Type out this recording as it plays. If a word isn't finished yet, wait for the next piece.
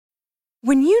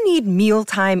When you need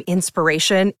mealtime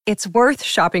inspiration, it's worth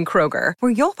shopping Kroger,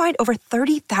 where you'll find over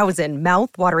 30,000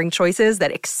 mouth-watering choices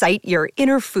that excite your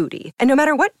inner foodie. And no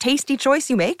matter what tasty choice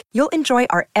you make, you'll enjoy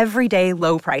our everyday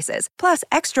low prices, plus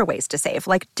extra ways to save,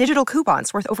 like digital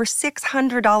coupons worth over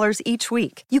 $600 each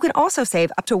week. You can also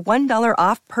save up to $1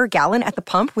 off per gallon at the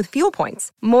pump with fuel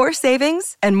points. More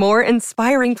savings and more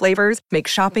inspiring flavors make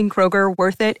shopping Kroger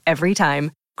worth it every time.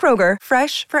 Kroger,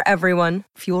 fresh for everyone.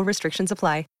 Fuel restrictions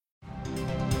apply.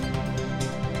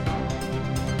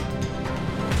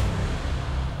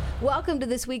 Welcome to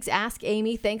this week's Ask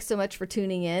Amy. Thanks so much for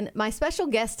tuning in. My special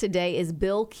guest today is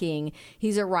Bill King.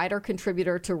 He's a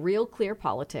writer-contributor to Real Clear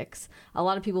Politics. A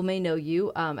lot of people may know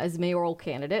you as mayoral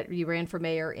candidate. You ran for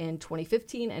mayor in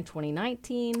 2015 and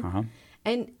 2019.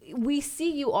 And we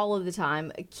see you all of the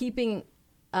time keeping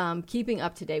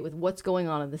up to date with what's going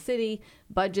on in the city,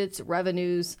 budgets,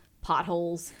 revenues,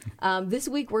 potholes. This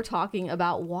week we're talking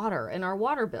about water and our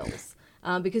water bills.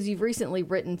 Because you've recently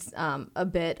written a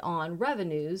bit on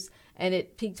revenues, and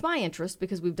it piqued my interest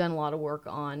because we've done a lot of work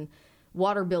on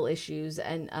water bill issues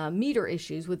and meter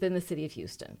issues within the city of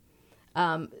Houston.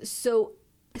 So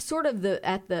sort of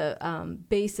at the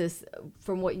basis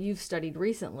from what you've studied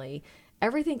recently,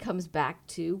 everything comes back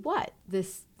to what?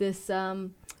 This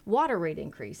water rate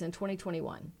increase in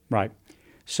 2021. Right.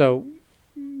 So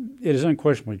it is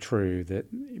unquestionably true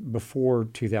that before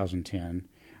 2010,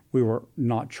 we were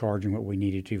not charging what we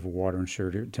needed to for water and sewer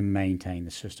to maintain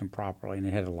the system properly, and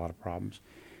it had a lot of problems.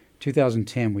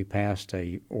 2010, we passed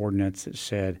a ordinance that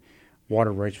said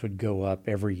water rates would go up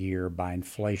every year by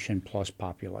inflation plus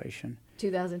population.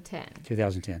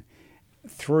 2010.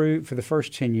 For the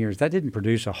first 10 years, that didn't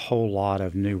produce a whole lot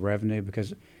of new revenue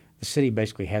because the city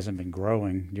basically hasn't been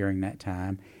growing during that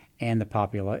time, and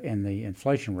the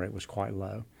inflation rate was quite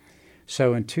low.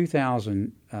 So in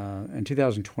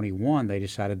 2021, they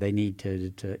decided they need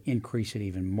to increase it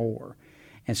even more.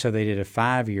 And so they did a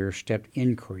 5-year stepped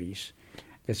increase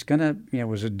that's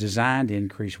was designed to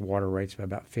increase water rates by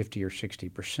about 50 or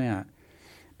 60%.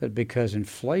 But because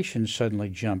inflation suddenly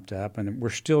jumped up, and we're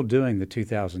still doing the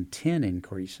 2010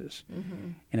 increases,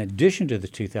 in addition to the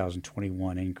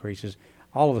 2021 increases,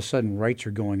 all of a sudden rates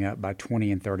are going up by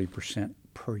 20 and 30%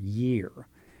 per year.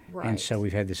 Right. And so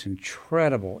we've had this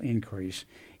incredible increase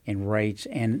in rates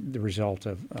and the result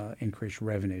of increased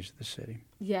revenues of the city.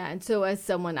 Yeah, and so as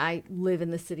someone, I live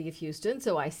in the city of Houston,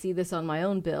 so I see this on my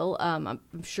own bill. I'm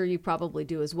sure you probably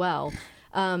do as well.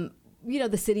 The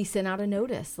city sent out a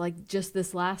notice like just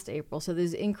this last April. So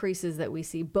those increases that we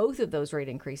see, both of those rate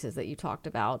increases that you talked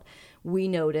about, we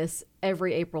notice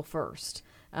every April 1st.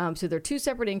 So they're two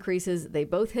separate increases. They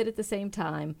both hit at the same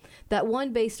time. That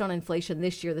one based on inflation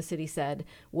this year, the city said,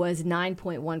 was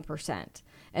 9.1%.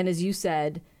 And as you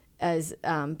said, as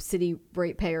city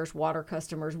ratepayers, water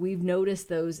customers, we've noticed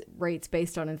those rates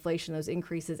based on inflation, those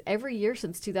increases every year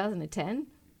since 2010.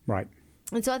 Right.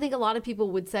 And so I think a lot of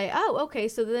people would say, oh, okay,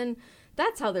 so then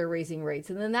that's how they're raising rates.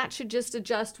 And then that should just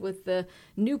adjust with the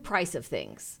new price of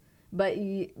things. But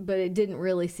it didn't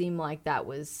really seem like that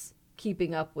was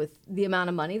keeping up with the amount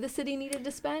of money the city needed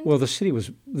to spend? Well, the city was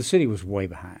way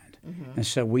behind, and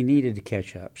so we needed to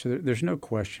catch up. So there's no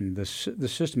question the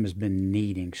system has been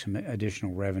needing some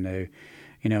additional revenue.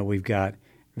 We've got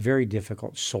very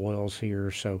difficult soils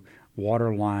here, so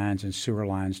water lines and sewer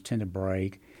lines tend to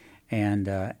break, and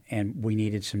we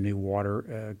needed some new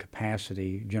water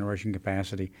generation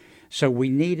capacity. So we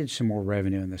needed some more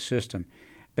revenue in the system.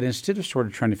 But instead of sort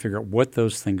of trying to figure out what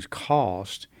those things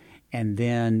cost, and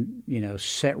then,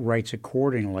 set rates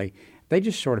accordingly, they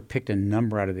just sort of picked a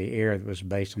number out of the air that was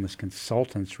based on this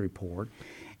consultant's report.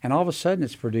 And all of a sudden,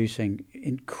 it's producing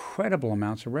incredible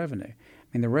amounts of revenue. I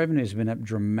mean, the revenue has been up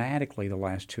dramatically the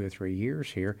last 2 or 3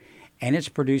 years here, and it's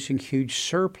producing huge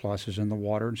surpluses in the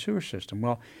water and sewer system.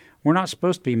 Well, we're not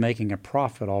supposed to be making a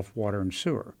profit off water and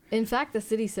sewer. In fact, the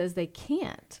city says they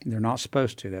can't. They're not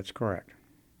supposed to. That's correct.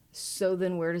 So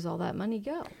then where does all that money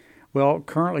go? Well,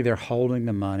 currently they're holding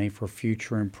the money for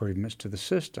future improvements to the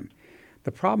system.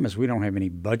 The problem is we don't have any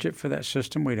budget for that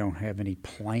system. We don't have any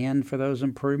plan for those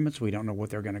improvements. We don't know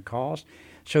what they're going to cost.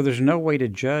 So there's no way to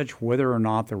judge whether or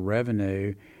not the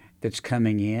revenue that's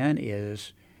coming in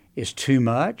is too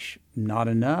much, not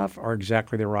enough, or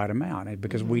exactly the right amount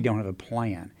because we don't have a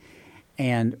plan.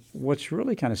 And what's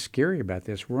really kind of scary about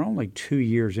this, we're only 2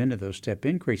 years into those step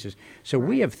increases. So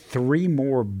we have 3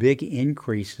 more big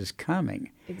increases coming.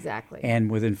 Exactly.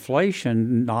 And with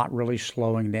inflation not really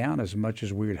slowing down as much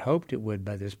as we had hoped it would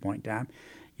by this point in time,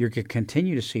 you're going to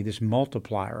continue to see this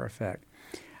multiplier effect.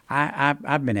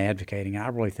 I've been advocating, I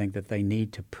really think that they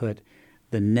need to put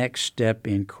the next step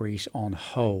increase on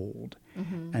hold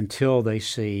until they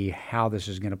see how this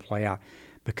is going to play out.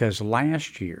 Because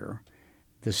last year,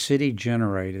 the city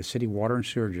water and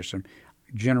sewer system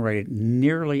generated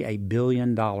nearly $1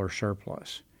 billion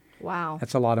surplus. Wow.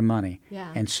 That's a lot of money.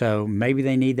 Yeah. And so maybe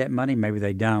they need that money, maybe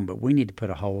they don't, but we need to put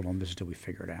a hold on this until we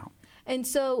figure it out. And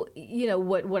so, you know,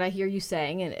 what I hear you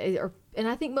saying, and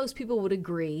I think most people would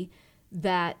agree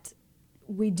that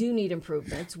we do need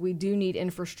improvements. We do need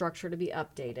infrastructure to be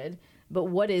updated. But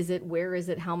what is it? Where is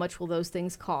it? How much will those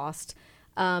things cost?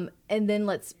 And then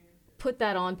let's put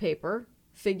that on paper,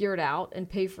 figure it out, and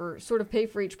pay for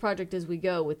each project as we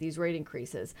go with these rate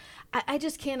increases. I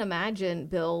just can't imagine,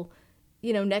 Bill,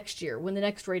 you know, next year when the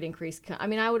next rate increase comes. I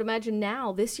mean, I would imagine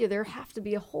now this year there have to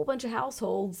be a whole bunch of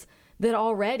households that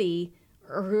already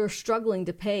are struggling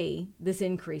to pay this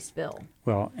increased bill.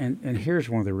 Well, and here's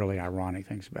one of the really ironic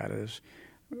things about it is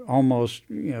almost,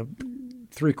 you know,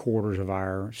 3/4 of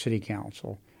our city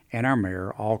council and our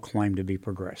mayor all claim to be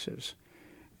progressives.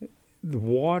 The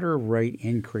water rate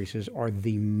increases are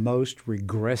the most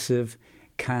regressive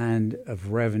kind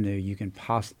of revenue you can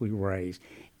possibly raise.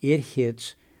 It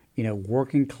hits, you know,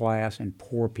 working class and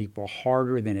poor people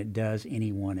harder than it does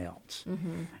anyone else.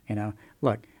 You know,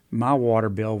 look, my water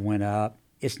bill went up.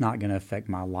 It's not going to affect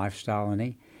my lifestyle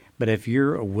any. But if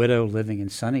you're a widow living in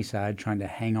Sunnyside trying to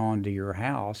hang on to your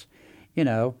house, you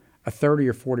know, a 30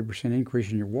 or 40%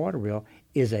 increase in your water bill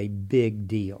is a big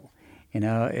deal. You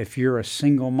know, if you're a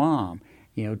single mom,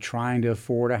 you know, trying to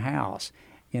afford a house,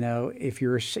 you know, if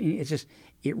you're,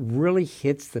 it really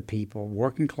hits the people,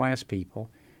 working class people,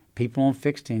 people on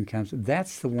fixed incomes.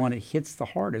 That's the one it hits the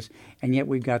hardest. And yet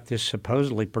we've got this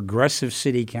supposedly progressive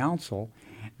city council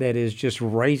that is just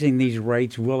raising these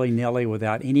rates willy-nilly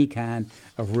without any kind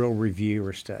of real review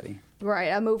or study.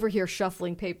 Right. I'm over here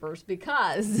shuffling papers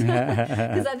because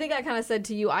I think I kind of said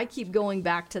to you, I keep going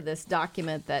back to this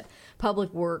document that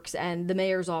Public Works and the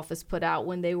mayor's office put out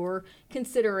when they were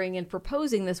considering and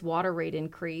proposing this water rate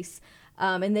increase.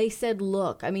 And they said,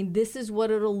 look, I mean, this is what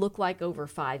it'll look like over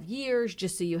 5 years,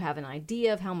 just so you have an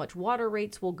idea of how much water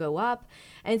rates will go up.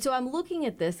 And so I'm looking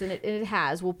at this, and it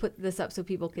has. We'll put this up so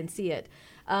people can see it.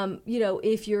 You know,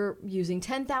 if you're using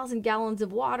 10,000 gallons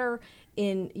of water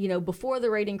in, you know, before the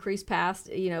rate increase passed,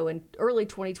 you know, in early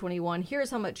 2021,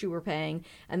 here's how much you were paying.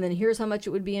 And then here's how much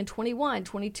it would be in 21,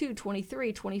 22,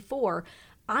 23, 24.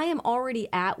 I am already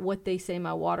at what they say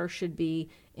my water should be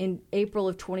in April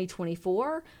of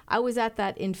 2024. I was at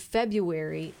that in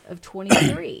February of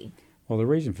 23. Well, the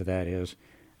reason for that is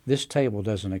this table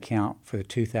doesn't account for the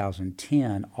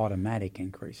 2010 automatic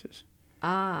increases.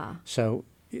 So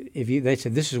if they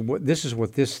said this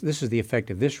is the effect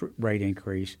of this rate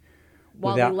increase,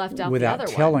 while they left out without the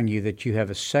other telling you that you have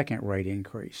a second rate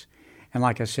increase. And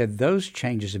like I said, those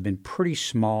changes have been pretty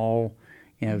small,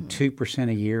 you know, 2%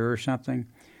 a year or something.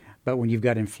 But when you've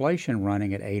got inflation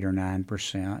running at 8 or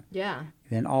 9%,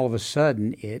 then all of a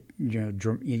sudden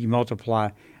you multiply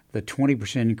the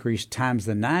 20% increase times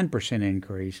the 9%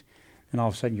 increase, and all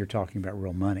of a sudden you're talking about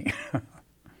real money.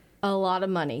 A lot of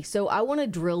money. So I want to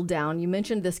drill down. You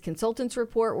mentioned this consultant's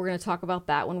report. We're going to talk about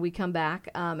that when we come back.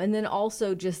 And then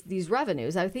also just these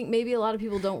revenues. I think maybe a lot of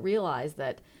people don't realize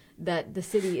that the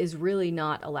city is really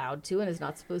not allowed to and is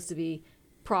not supposed to be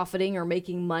profiting or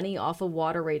making money off of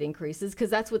water rate increases, because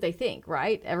that's what they think,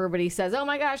 right? Everybody says, oh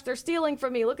my gosh, they're stealing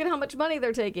from me. Look at how much money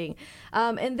they're taking.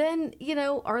 And then, you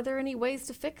know, are there any ways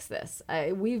to fix this?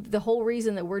 The whole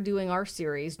reason that we're doing our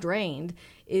series, Drained,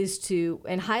 is to,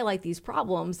 and highlight these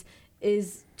problems,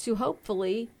 is to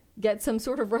hopefully get some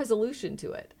sort of resolution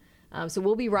to it. So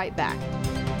we'll be right back.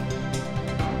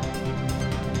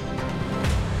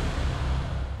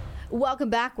 Welcome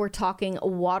back. We're talking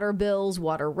water bills,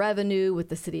 water revenue with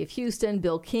the city of Houston.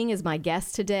 Bill King is my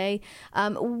guest today.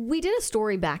 We did a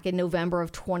story back in November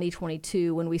of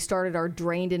 2022 when we started our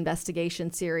Drained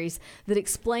investigation series that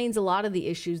explains a lot of the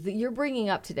issues that you're bringing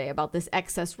up today about this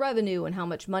excess revenue and how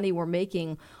much money we're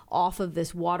making off of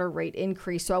this water rate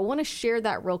increase. So I want to share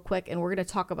that real quick, and we're going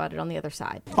to talk about it on the other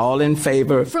side. All in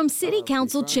favor. From city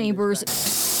council chambers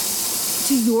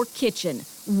to your kitchen,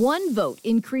 one vote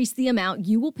increased the amount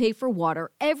you will pay for water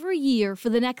every year for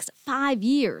the next 5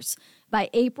 years. By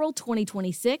April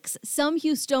 2026, some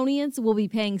Houstonians will be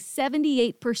paying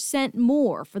 78%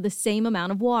 more for the same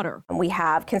amount of water. We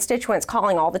have constituents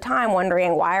calling all the time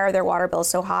wondering, why are their water bills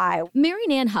so high? Mary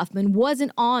Nan Huffman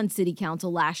wasn't on city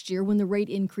council last year when the rate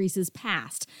increases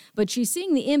passed, but she's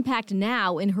seeing the impact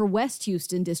now in her West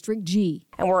Houston District G.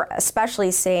 And we're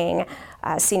especially seeing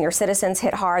senior citizens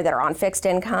hit hard that are on fixed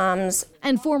incomes.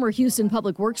 And former Houston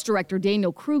Public Works Director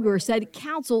Daniel Kruger said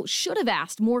council should have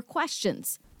asked more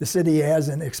questions. The city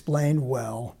hasn't explained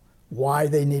well why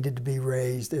they needed to be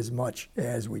raised as much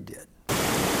as we did.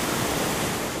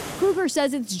 Krueger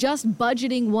says it's just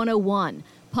budgeting 101.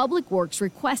 Public Works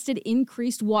requested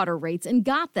increased water rates and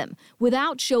got them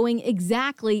without showing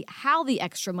exactly how the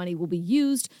extra money will be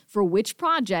used for which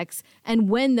projects and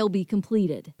when they'll be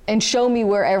completed. And show me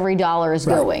where every dollar is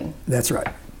going. That's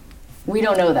right. We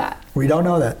don't know that. We don't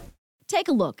know that. Take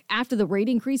a look. After the rate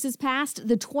increases passed,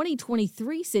 the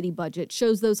 2023 city budget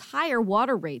shows those higher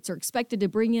water rates are expected to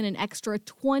bring in an extra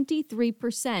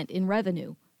 23% in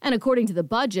revenue. And according to the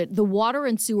budget, the Water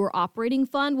and Sewer Operating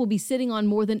Fund will be sitting on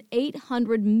more than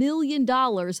 $800 million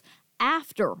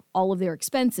after all of their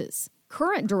expenses.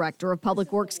 Current Director of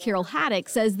Public Works Carol Haddock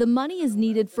says the money is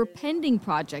needed for pending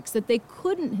projects that they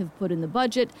couldn't have put in the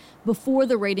budget before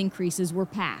the rate increases were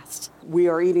passed. We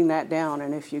are eating that down,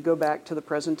 and if you go back to the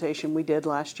presentation we did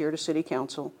last year to City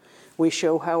Council, we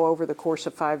show how over the course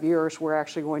of 5 years we're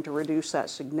actually going to reduce that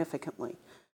significantly.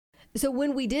 So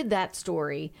when we did that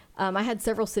story, I had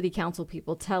several city council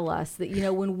people tell us that,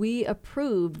 when we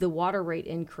approved the water rate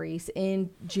increase in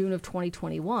June of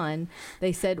 2021,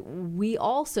 they said, we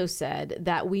also said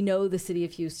that we know the city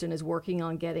of Houston is working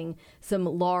on getting some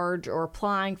large or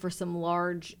applying for some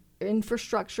large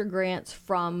infrastructure grants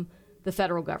from the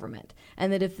federal government.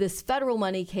 And that if this federal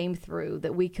money came through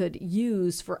that we could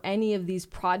use for any of these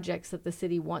projects that the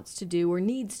city wants to do or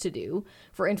needs to do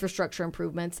for infrastructure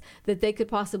improvements, that they could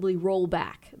possibly roll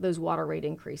back those water rate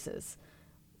increases.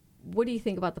 What do you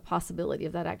think about the possibility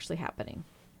of that actually happening?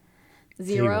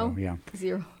 Zero? Yeah.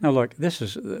 Zero. Now, look, this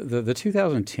is the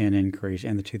 2010 increase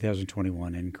and the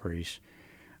 2021 increase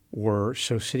were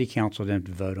so city council didn't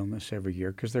have to vote on this every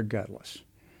year because they're gutless.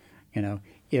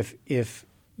 If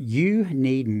you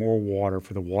need more water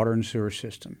for the water and sewer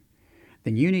system,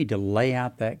 then you need to lay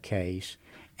out that case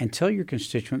and tell your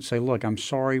constituents, say, look, I'm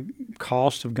sorry,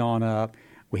 costs have gone up,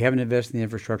 we haven't invested in the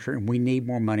infrastructure, and we need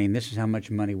more money, and this is how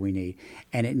much money we need.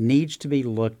 And it needs to be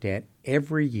looked at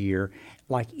every year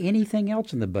like anything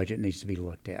else in the budget needs to be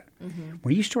looked at. Mm-hmm.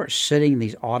 When you start setting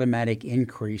these automatic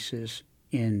increases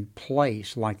in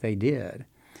place like they did,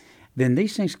 then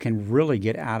these things can really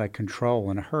get out of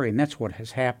control in a hurry. And that's what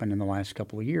has happened in the last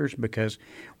couple of years because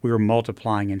we were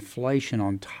multiplying inflation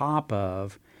on top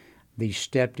of these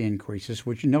stepped increases,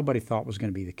 which nobody thought was going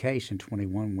to be the case in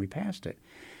 21 when we passed it.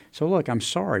 So, look, I'm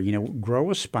sorry, grow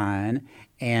a spine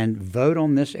and vote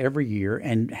on this every year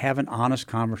and have an honest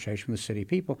conversation with the city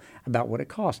people about what it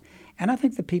costs. And I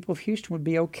think the people of Houston would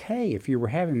be okay if you were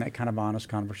having that kind of honest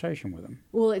conversation with them.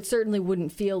 Well, it certainly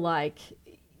wouldn't feel like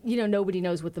nobody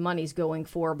knows what the money's going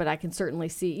for, but I can certainly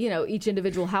see, each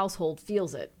individual household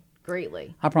feels it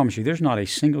greatly. I promise you, there's not a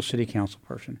single city council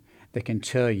person that can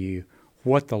tell you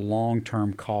what the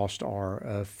long-term costs are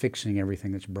of fixing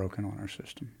everything that's broken on our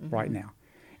system right now.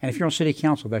 And if you're on city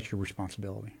council, that's your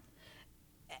responsibility.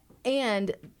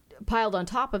 And piled on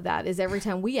top of that is every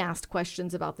time we asked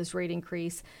questions about this rate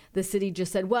increase, the city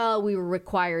just said, well, we were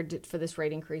required for this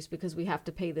rate increase because we have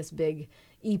to pay this big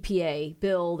EPA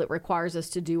bill that requires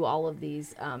us to do all of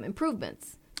these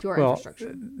improvements to our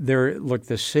infrastructure. Look,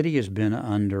 the city has been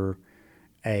under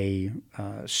a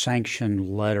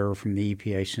sanction letter from the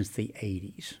EPA since the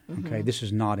 80s. Okay, this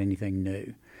is not anything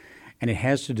new. And it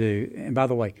has to do, and by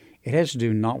the way, it has to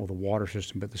do not with the water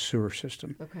system, but the sewer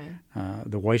system,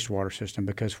 the wastewater system,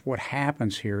 because what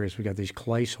happens here is we got these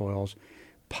clay soils,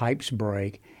 pipes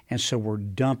break, and so we're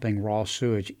dumping raw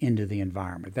sewage into the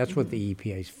environment. That's what the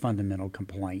EPA's fundamental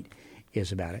complaint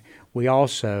is about it. We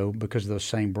also, because of those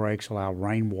same breaks, allow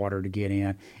rainwater to get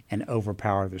in and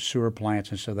overpower the sewer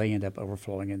plants, and so they end up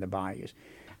overflowing into bayous.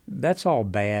 That's all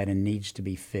bad and needs to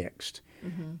be fixed.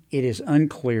 It is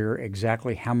unclear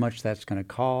exactly how much that's going to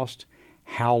cost,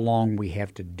 how long we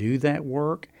have to do that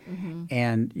work.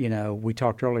 And, we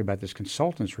talked earlier about this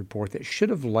consultant's report that should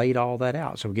have laid all that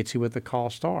out so we could see what the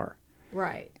costs are.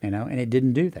 Right. And it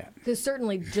didn't do that. Because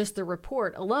certainly just the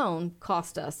report alone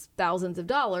cost us thousands of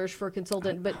dollars for a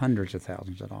consultant. But hundreds of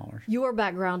thousands of dollars. Your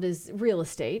background is real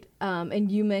estate. And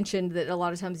you mentioned that a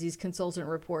lot of times these consultant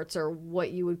reports are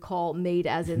what you would call made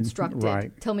as instructed.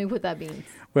 Right. Tell me what that means.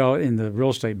 Well, in the real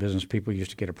estate business, people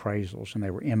used to get appraisals, and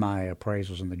they were MIA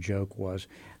appraisals, and the joke was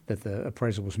that the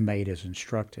appraisal was made as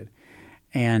instructed.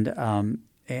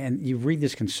 And you read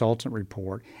this consultant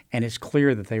report, and it's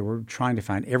clear that they were trying to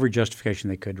find every justification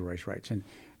they could to raise rates. And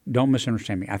don't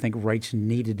misunderstand me. I think rates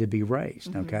needed to be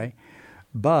raised, okay?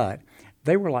 But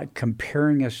they were like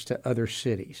comparing us to other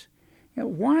cities.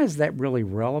 Why is that really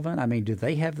relevant? I mean, do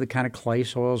they have the kind of clay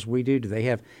soils we do? Do they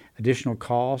have additional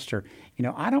cost? Or,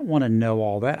 I don't want to know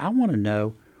all that. I want to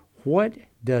know what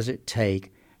does it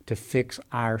take to fix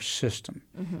our system,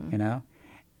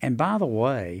 And by the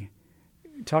way,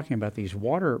 talking about these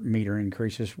water meter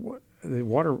increases, the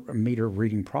water meter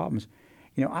reading problems,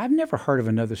 I've never heard of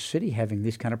another city having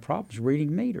these kind of problems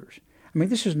reading meters. I mean,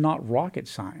 this is not rocket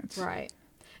science. Right.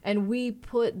 And we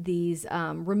put these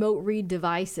remote read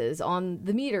devices on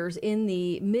the meters in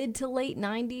the mid to late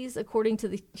 90s, according to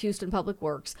the Houston Public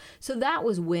Works. So that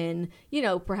was when,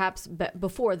 perhaps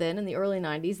before then, in the early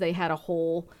 90s, they had a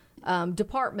whole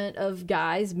department of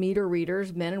guys, meter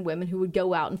readers, men and women, who would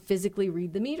go out and physically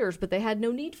read the meters. But they had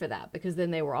no need for that because then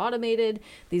they were automated.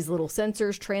 These little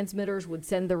sensors, transmitters would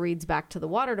send the reads back to the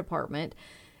water department.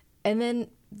 And then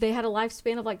they had a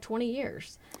lifespan of like 20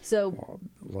 years. So,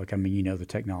 look, the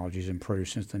technology's improved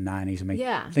since the 90s.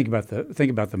 Yeah. Think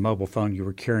about the mobile phone you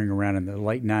were carrying around in the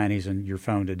late 90s and your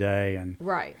phone today. And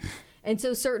right. And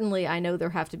so certainly I know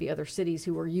there have to be other cities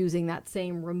who are using that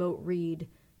same remote read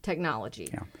technology.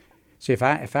 Yeah. See, if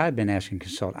I had been asking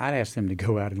consultant, I'd ask them to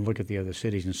go out and look at the other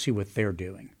cities and see what they're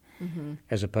doing,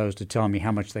 as opposed to telling me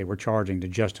how much they were charging to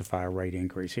justify a rate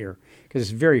increase here, because it's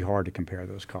very hard to compare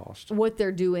those costs. What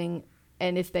they're doing,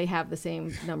 and if they have the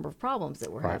same number of problems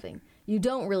that we're having. You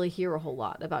don't really hear a whole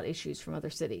lot about issues from other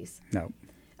cities. No.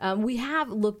 We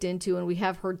have looked into and we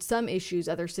have heard some issues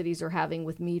other cities are having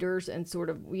with meters and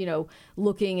sort of,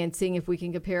 looking and seeing if we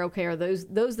can compare, okay, are those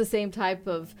the same type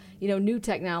of, new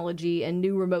technology and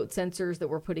new remote sensors that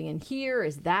we're putting in here?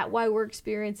 Is that why we're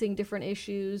experiencing different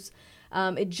issues?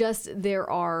 There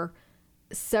are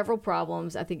several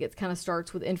problems. I think it kind of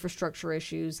starts with infrastructure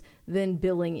issues, then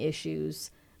billing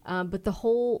issues. But the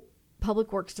whole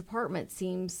Public Works Department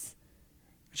seems...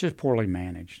 It's just poorly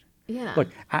managed. Yeah. Look,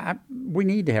 we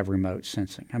need to have remote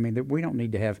sensing. I mean, we don't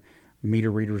need to have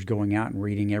meter readers going out and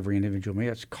reading every individual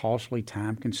meter. It's costly,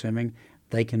 time-consuming.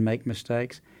 They can make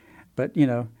mistakes. But,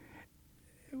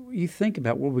 you think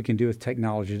about what we can do with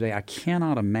technology today. I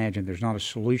cannot imagine there's not a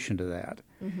solution to that.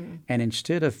 Mm-hmm. And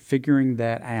instead of figuring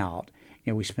that out,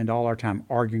 we spend all our time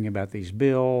arguing about these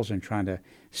bills and trying to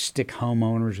stick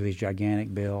homeowners with these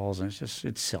gigantic bills, and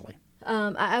it's silly.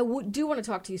 I do want to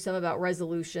talk to you some about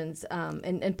resolutions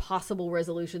and possible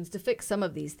resolutions to fix some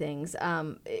of these things.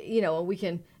 We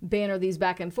can banner these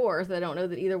back and forth. I don't know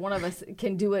that either one of us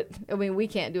can do it. I mean, we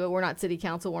can't do it. We're not city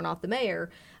council. We're not the mayor.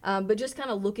 But just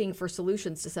kind of looking for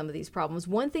solutions to some of these problems.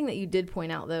 One thing that you did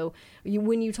point out, though,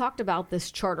 when you talked about this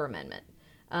charter amendment,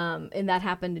 and that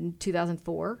happened in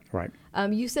 2004. Right.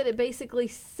 You said it basically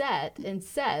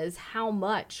says how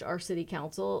much our city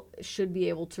council should be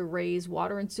able to raise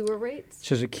water and sewer rates. It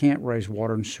says it can't raise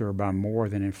water and sewer by more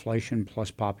than inflation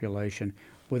plus population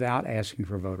without asking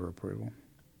for voter approval.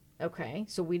 Okay,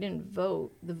 so we didn't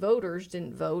vote. The voters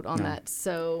didn't vote on that.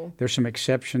 So there's some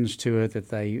exceptions to it that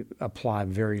they apply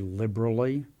very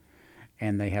liberally.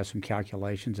 And they have some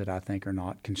calculations that I think are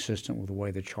not consistent with the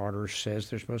way the charter says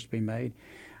they're supposed to be made.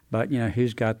 But,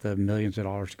 who's got the millions of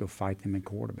dollars to go fight them in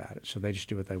court about it? So they just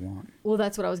do what they want. Well,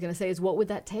 that's what I was going to say is what would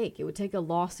that take? It would take a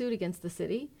lawsuit against the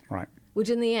city. Right. Which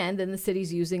in the end, then the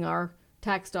city's using our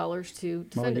tax dollars to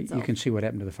defend itself. You can see what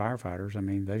happened to the firefighters. I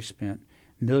mean, they've spent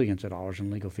millions of dollars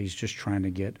in legal fees just trying to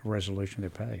get a resolution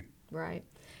of their pay. Right.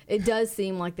 It does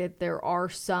seem like that there are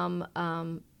some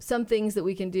things that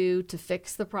we can do to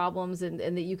fix the problems and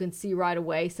that you can see right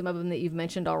away, some of them that you've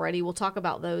mentioned already. We'll talk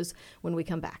about those when we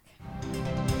come back.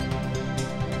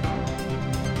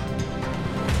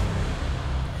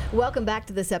 Welcome back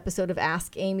to this episode of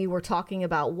Ask Amy. We're talking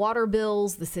about water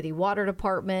bills, the city water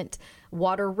department,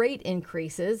 water rate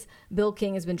increases. Bill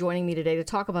King has been joining me today to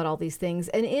talk about all these things.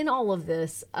 And in all of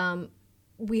this,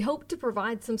 we hope to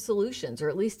provide some solutions, or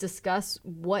at least discuss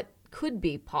what could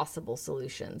be possible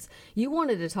solutions. You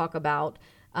wanted to talk about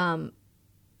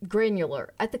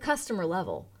granular, at the customer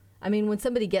level. I mean, when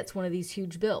somebody gets one of these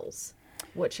huge bills,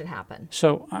 what should happen?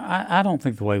 So I don't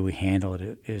think the way we handle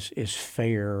it is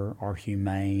fair or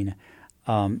humane.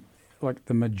 Like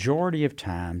the majority of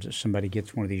times that somebody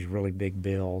gets one of these really big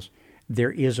bills,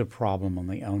 there is a problem on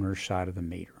the owner's side of the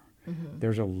meter. Mm-hmm.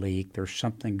 There's a leak. There's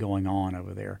something going on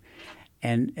over there.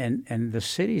 And the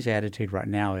city's attitude right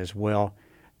now is, well,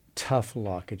 tough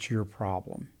luck. It's your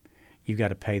problem. You've got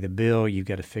to pay the bill. You've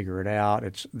got to figure it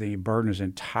out. The burden is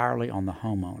entirely on the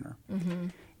homeowner.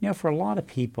 Mm-hmm. For a lot of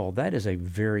people, that is a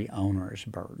very onerous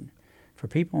burden. For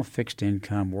people on fixed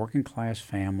income, working class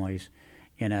families,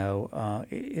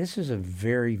 this is a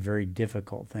very, very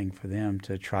difficult thing for them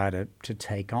to try to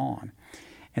take on.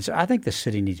 And so I think the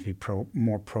city needs to be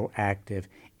more proactive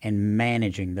in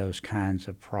managing those kinds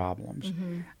of problems.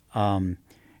 Mm-hmm.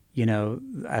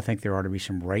 I think there ought to be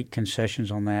some rate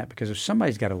concessions on that, because if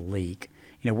somebody's got a leak,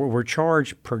 we're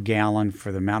charged per gallon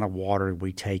for the amount of water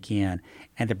we take in,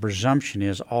 and the presumption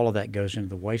is all of that goes into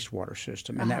the wastewater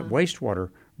system, and that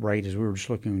wastewater rate, as we were just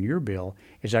looking on your bill,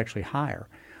 is actually higher.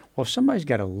 Well, if somebody's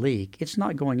got a leak, it's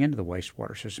not going into the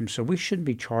wastewater system, so we shouldn't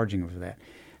be charging them for that.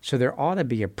 So there ought to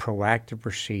be a proactive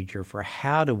procedure for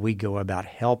how do we go about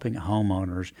helping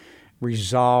homeowners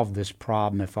resolve this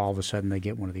problem if all of a sudden they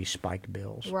get one of these spiked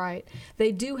bills. Right.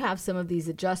 They do have some of these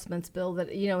adjustments, Bill, that,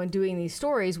 in doing these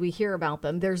stories, we hear about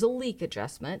them. There's a leak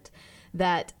adjustment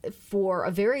that for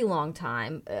a very long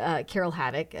time, Carol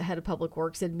Haddock, head of Public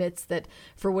Works, admits that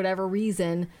for whatever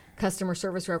reason, customer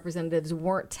service representatives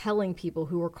weren't telling people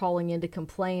who were calling in to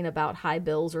complain about high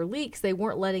bills or leaks. They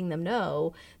weren't letting them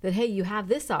know that, hey, you have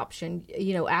this option,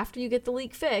 after you get the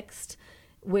leak fixed,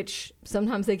 which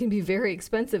sometimes they can be very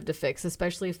expensive to fix,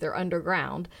 especially if they're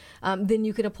underground, then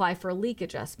you can apply for a leak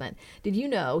adjustment. Did you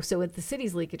know, so with the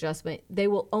city's leak adjustment, they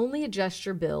will only adjust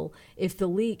your bill if the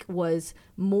leak was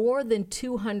more than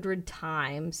 200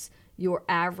 times your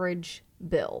average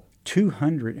bill.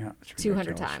 200? Yeah,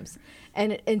 200 times.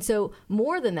 And so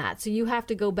more than that, so you have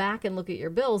to go back and look at your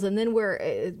bills. And then where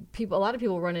a lot of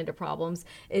people run into problems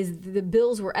is the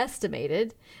bills were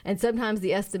estimated, and sometimes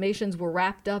the estimations were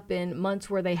wrapped up in months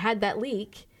where they had that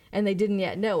leak and they didn't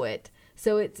yet know it.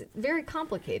 So it's very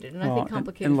complicated, and I think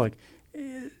complicated. And look,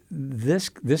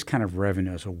 this kind of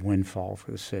revenue is a windfall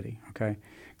for the city, okay?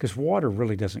 Because water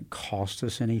really doesn't cost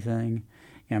us anything.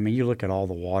 I mean, you look at all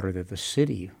the water that the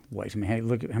city wastes. I mean, hey,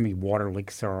 look at how many water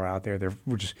leaks there are out there.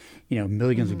 We're just,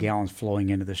 millions of gallons flowing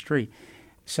into the street.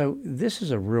 So this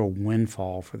is a real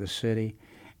windfall for the city.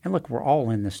 And look, we're all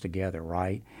in this together,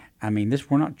 right? I mean,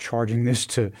 we're not charging this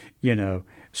to,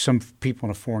 some people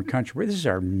in a foreign country. This is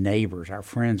our neighbors, our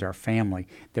friends, our family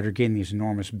that are getting these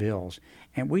enormous bills.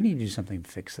 And we need to do something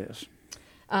to fix this.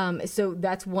 So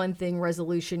that's one thing,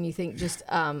 resolution, you think just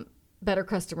better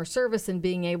customer service and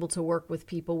being able to work with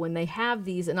people when they have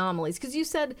these anomalies. Because you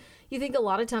said you think a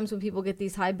lot of times when people get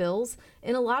these high bills,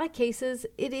 in a lot of cases,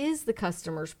 it is the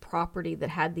customer's property that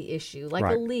had the issue, like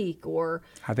a leak or...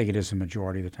 I think it is the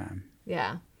majority of the time.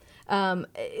 Yeah.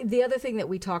 The other thing that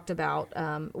we talked about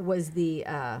was the,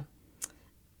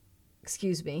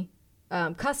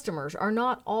 customers are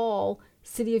not all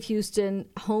City of Houston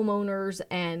homeowners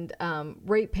and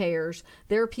ratepayers.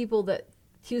 There are people that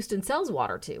Houston sells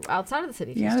water to outside of the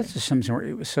city of Houston. Yeah, that's just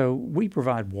something. So we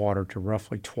provide water to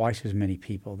roughly twice as many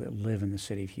people that live in the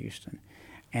city of Houston.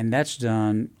 And that's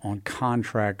done on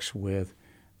contracts with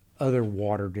other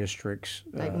water districts.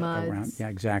 Like MUDs. Around. Yeah,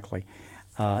 exactly.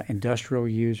 Industrial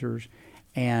users.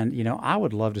 And, I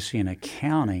would love to see an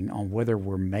accounting on whether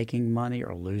we're making money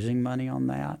or losing money on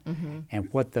that, and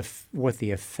what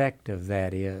the effect of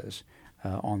that is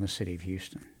on the city of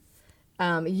Houston.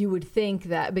 You would think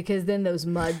that because then those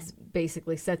MUDs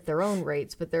basically set their own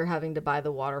rates, but they're having to buy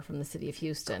the water from the city of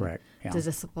Houston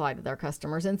to supply to their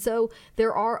customers. And so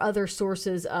there are other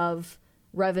sources of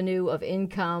revenue, of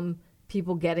income,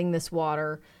 people getting this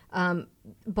water.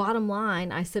 Bottom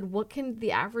line, I said, what can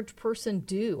the average person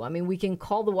do? I mean, we can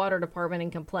call the water department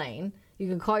and complain. You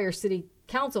can call your city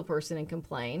council person and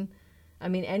complain. I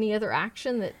mean, any other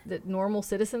action that normal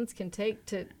citizens can take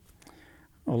to...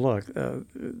 Well, look,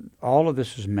 all of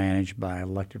this is managed by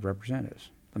elected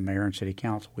representatives, the mayor and city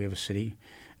council. We have a city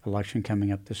election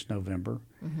coming up this November.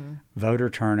 Voter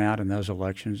turnout in those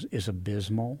elections is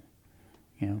abysmal,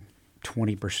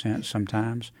 20%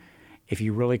 sometimes. If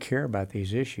you really care about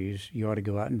these issues, you ought to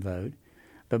go out and vote.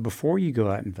 But before you go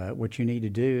out and vote, what you need to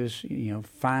do is,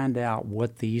 find out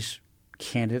what these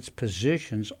candidates'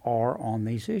 positions are on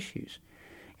these issues,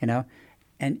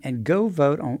 And go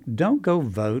vote don't go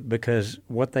vote because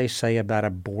what they say about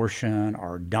abortion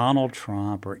or Donald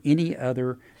Trump or any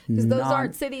other... Because those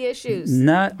aren't city issues.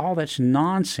 All that's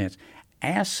nonsense.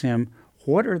 Ask them,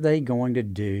 what are they going to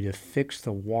do to fix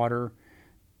the water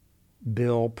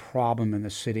bill problem in the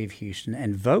city of Houston,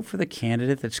 and vote for the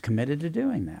candidate that's committed to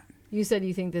doing that. You said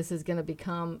you think this is going to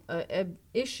become an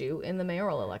issue in the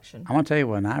mayoral election. I'm going to tell you,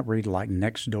 when I read like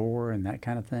Nextdoor and that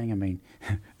kind of thing, I mean,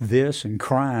 this and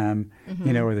crime,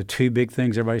 are the two big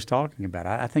things everybody's talking about.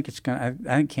 I think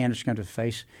candidates are going to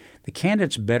face the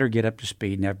candidates better get up to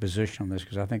speed and have position on this,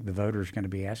 because I think the voters are going to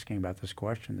be asking about this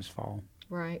question this fall.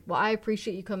 Right. Well, I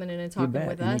appreciate you coming in and talking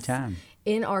with us. Anytime.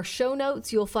 In our show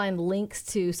notes, you'll find links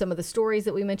to some of the stories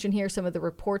that we mentioned here, some of the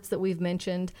reports that we've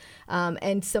mentioned,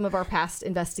 and some of our past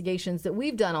investigations that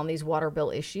we've done on these water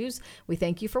bill issues. We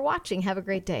thank you for watching. Have a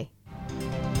great day.